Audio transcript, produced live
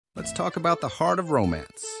let's talk about the heart of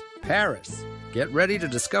romance, Paris. Get ready to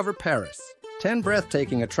discover Paris. 10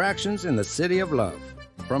 breathtaking attractions in the city of love.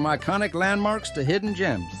 From iconic landmarks to hidden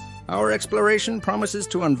gems, our exploration promises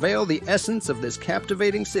to unveil the essence of this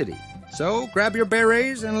captivating city. So grab your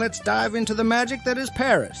berets and let's dive into the magic that is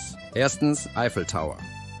Paris. Erstens, Eiffel Tower.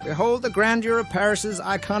 Behold the grandeur of Paris's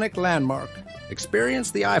iconic landmark.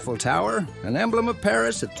 Experience the Eiffel Tower, an emblem of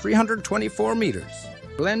Paris at 324 meters,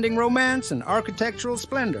 blending romance and architectural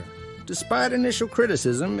splendor. Despite initial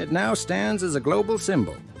criticism, it now stands as a global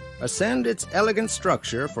symbol. Ascend its elegant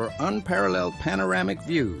structure for unparalleled panoramic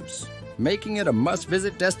views, making it a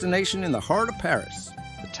must-visit destination in the heart of Paris.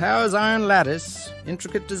 The tower's iron lattice,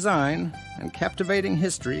 intricate design, and captivating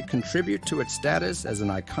history contribute to its status as an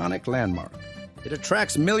iconic landmark. It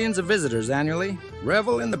attracts millions of visitors annually.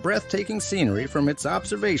 Revel in the breathtaking scenery from its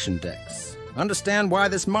observation decks. Understand why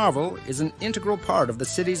this marvel is an integral part of the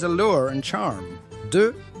city's allure and charm.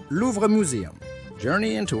 2. Louvre Museum.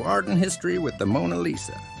 Journey into art and history with the Mona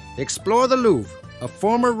Lisa. Explore the Louvre, a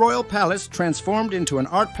former royal palace transformed into an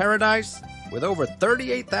art paradise with over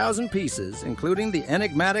 38,000 pieces, including the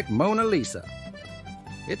enigmatic Mona Lisa.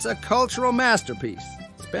 It's a cultural masterpiece.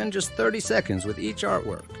 Spend just 30 seconds with each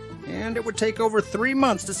artwork, and it would take over 3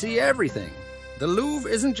 months to see everything. The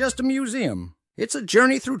Louvre isn't just a museum. It's a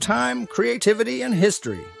journey through time, creativity, and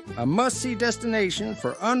history. A must-see destination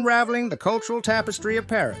for unraveling the cultural tapestry of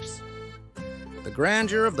Paris. The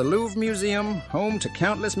grandeur of the Louvre Museum, home to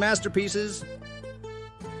countless masterpieces,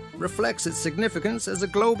 reflects its significance as a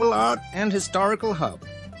global art and historical hub.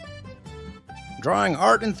 Drawing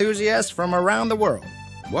art enthusiasts from around the world,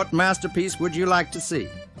 what masterpiece would you like to see?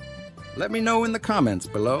 Let me know in the comments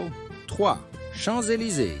below. 3.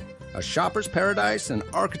 Champs-Élysées, a shopper's paradise and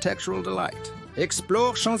architectural delight.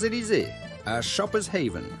 Explore Champs-Élysées, a shopper's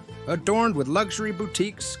haven, adorned with luxury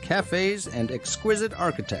boutiques, cafes, and exquisite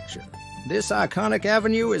architecture. This iconic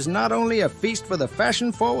avenue is not only a feast for the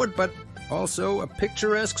fashion-forward, but also a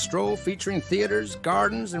picturesque stroll featuring theaters,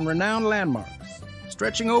 gardens, and renowned landmarks.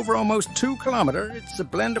 Stretching over almost 2 kilometers, it's a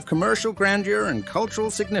blend of commercial grandeur and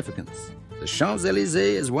cultural significance. The Champs-Élysées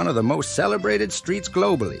is one of the most celebrated streets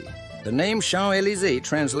globally. The name Champs-Élysées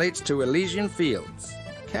translates to Elysian Fields,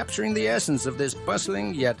 capturing the essence of this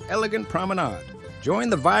bustling yet elegant promenade.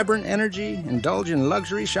 Join the vibrant energy, indulge in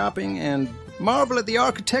luxury shopping, and marvel at the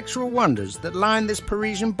architectural wonders that line this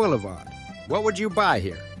Parisian boulevard. What would you buy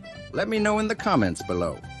here? Let me know in the comments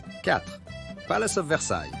below. 4. Palace of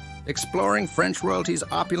Versailles. Exploring French royalty's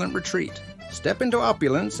opulent retreat. Step into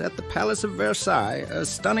opulence at the Palace of Versailles, a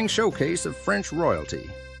stunning showcase of French royalty,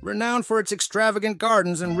 renowned for its extravagant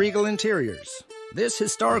gardens and regal interiors. This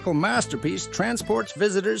historical masterpiece transports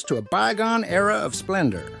visitors to a bygone era of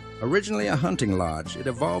splendor. Originally a hunting lodge, it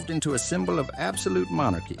evolved into a symbol of absolute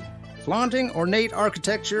monarchy, flaunting ornate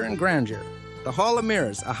architecture and grandeur. The Hall of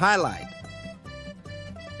Mirrors, a highlight.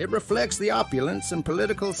 It reflects the opulence and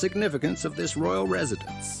political significance of this royal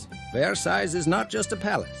residence. Versailles is not just a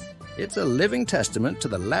palace. It's a living testament to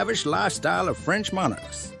the lavish lifestyle of French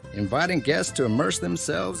monarchs, inviting guests to immerse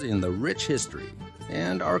themselves in the rich history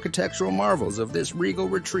and architectural marvels of this regal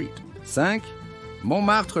retreat. 5.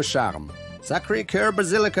 Montmartre charme. Sacré-Cœur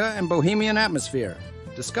Basilica and Bohemian atmosphere.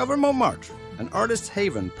 Discover Montmartre, an artist's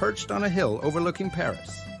haven perched on a hill overlooking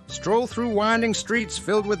Paris. Stroll through winding streets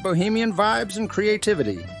filled with bohemian vibes and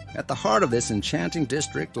creativity. At the heart of this enchanting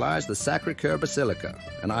district lies the Sacré-Cœur Basilica,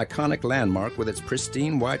 an iconic landmark with its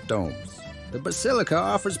pristine white domes. The basilica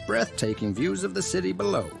offers breathtaking views of the city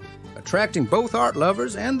below, attracting both art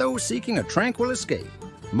lovers and those seeking a tranquil escape.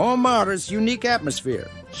 Montmartre's unique atmosphere,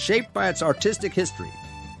 shaped by its artistic history,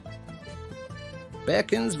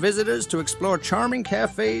 beckons visitors to explore charming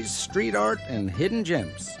cafes, street art, and hidden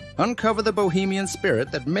gems. Uncover the bohemian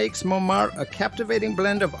spirit that makes Montmartre a captivating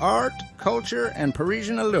blend of art, culture, and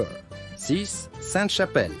Parisian allure. 6.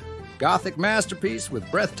 Sainte-Chapelle. Gothic masterpiece with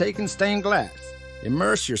breathtaking stained glass.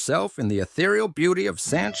 Immerse yourself in the ethereal beauty of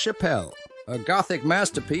Sainte-Chapelle, a Gothic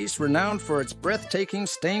masterpiece renowned for its breathtaking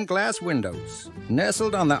stained glass windows.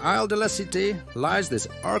 Nestled on the Isle de la Cité lies this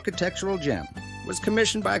architectural gem. It was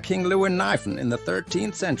commissioned by King Louis IX in the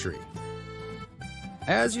 13th century.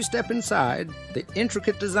 As you step inside, the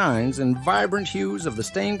intricate designs and vibrant hues of the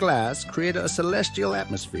stained glass create a celestial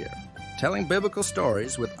atmosphere, telling biblical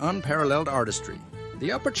stories with unparalleled artistry.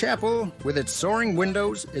 The upper chapel, with its soaring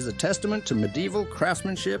windows, is a testament to medieval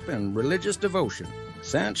craftsmanship and religious devotion.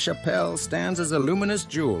 Sainte-Chapelle stands as a luminous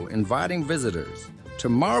jewel, inviting visitors to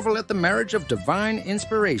marvel at the marriage of divine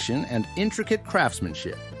inspiration and intricate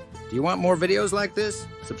craftsmanship. Do you want more videos like this?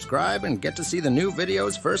 Subscribe and get to see the new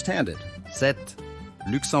videos first-handed. 7.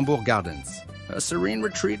 Luxembourg Gardens, a serene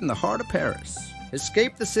retreat in the heart of Paris.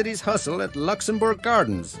 Escape the city's hustle at Luxembourg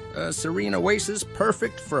Gardens, a serene oasis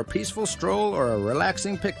perfect for a peaceful stroll or a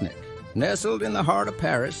relaxing picnic. Nestled in the heart of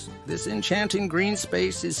Paris, this enchanting green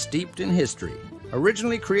space is steeped in history.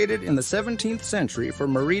 Originally created in the 17th century for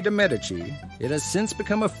Marie de Medici, it has since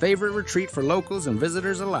become a favorite retreat for locals and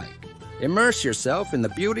visitors alike. Immerse yourself in the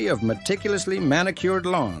beauty of meticulously manicured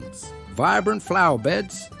lawns, vibrant flower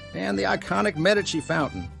beds, and the iconic Medici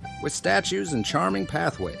fountain, with statues and charming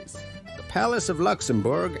pathways. The Palace of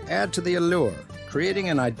Luxembourg add to the allure, creating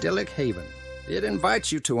an idyllic haven. It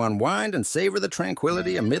invites you to unwind and savor the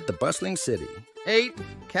tranquility amid the bustling city. 8.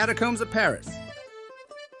 Catacombs of Paris.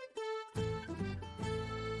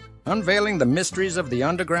 Unveiling the mysteries of the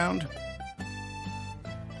underground.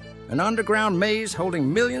 An underground maze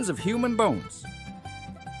holding millions of human bones.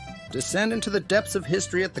 Descend into the depths of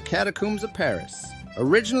history at the Catacombs of Paris.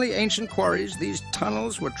 Originally ancient quarries, these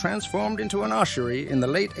tunnels were transformed into an ossuary in the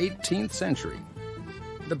late 18th century.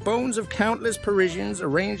 The bones of countless Parisians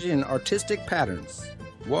arranged in artistic patterns.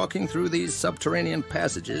 Walking through these subterranean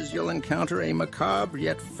passages, you'll encounter a macabre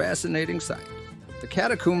yet fascinating sight. The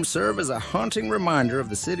catacombs serve as a haunting reminder of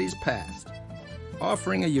the city's past,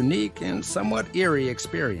 offering a unique and somewhat eerie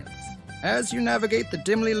experience. As you navigate the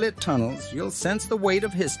dimly lit tunnels, you'll sense the weight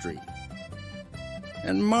of history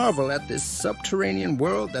and marvel at this subterranean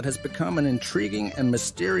world that has become an intriguing and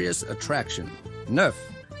mysterious attraction. 9.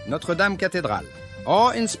 Notre-Dame Cathedral.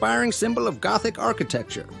 Awe-inspiring symbol of Gothic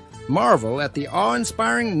architecture. Marvel at the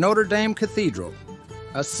awe-inspiring Notre-Dame Cathedral,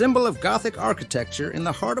 a symbol of Gothic architecture in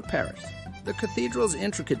the heart of Paris. The cathedral's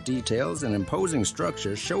intricate details and imposing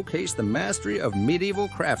structure showcase the mastery of medieval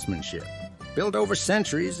craftsmanship. Built over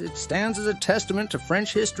centuries, it stands as a testament to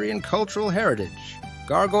French history and cultural heritage.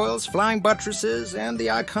 Gargoyles, flying buttresses, and the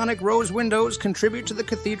iconic rose windows contribute to the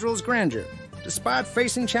cathedral's grandeur. Despite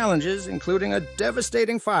facing challenges, including a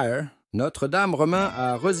devastating fire, Notre-Dame remains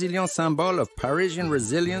a resilient symbol of Parisian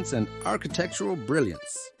resilience and architectural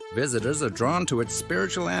brilliance. Visitors are drawn to its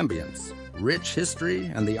spiritual ambience, rich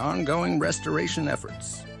history, and the ongoing restoration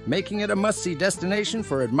efforts, making it a must-see destination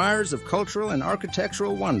for admirers of cultural and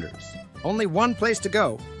architectural wonders. Only one place to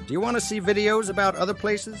go. Do you want to see videos about other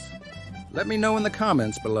places? Let me know in the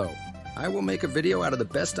comments below. I will make a video out of the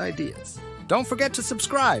best ideas. Don't forget to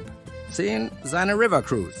subscribe. Seeing seine River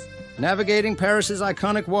Cruise, navigating Paris's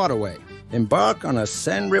iconic waterway. Embark on a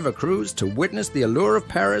Seine River cruise to witness the allure of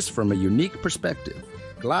Paris from a unique perspective.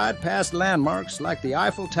 Glide past landmarks like the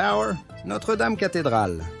Eiffel Tower, Notre-Dame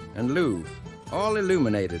Cathedral, and Louvre, all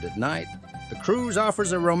illuminated at night. The cruise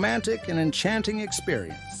offers a romantic and enchanting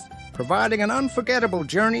experience, providing an unforgettable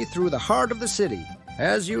journey through the heart of the city.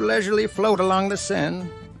 As you leisurely float along the Seine,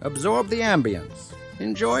 absorb the ambience,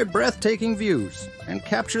 enjoy breathtaking views, and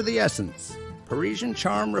capture the essence, Parisian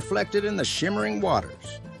charm reflected in the shimmering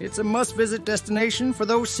waters. It's a must-visit destination for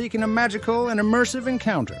those seeking a magical and immersive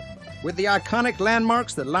encounter with the iconic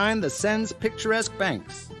landmarks that line the Seine's picturesque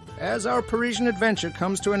banks. As our Parisian adventure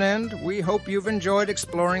comes to an end, we hope you've enjoyed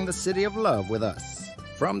exploring the City of Love with us.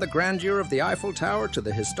 From the grandeur of the Eiffel Tower to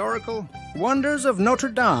the historical wonders of Notre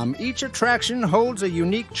Dame, each attraction holds a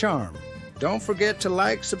unique charm. Don't forget to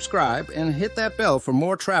like, subscribe, and hit that bell for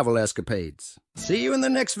more travel escapades. See you in the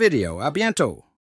next video. A bientôt.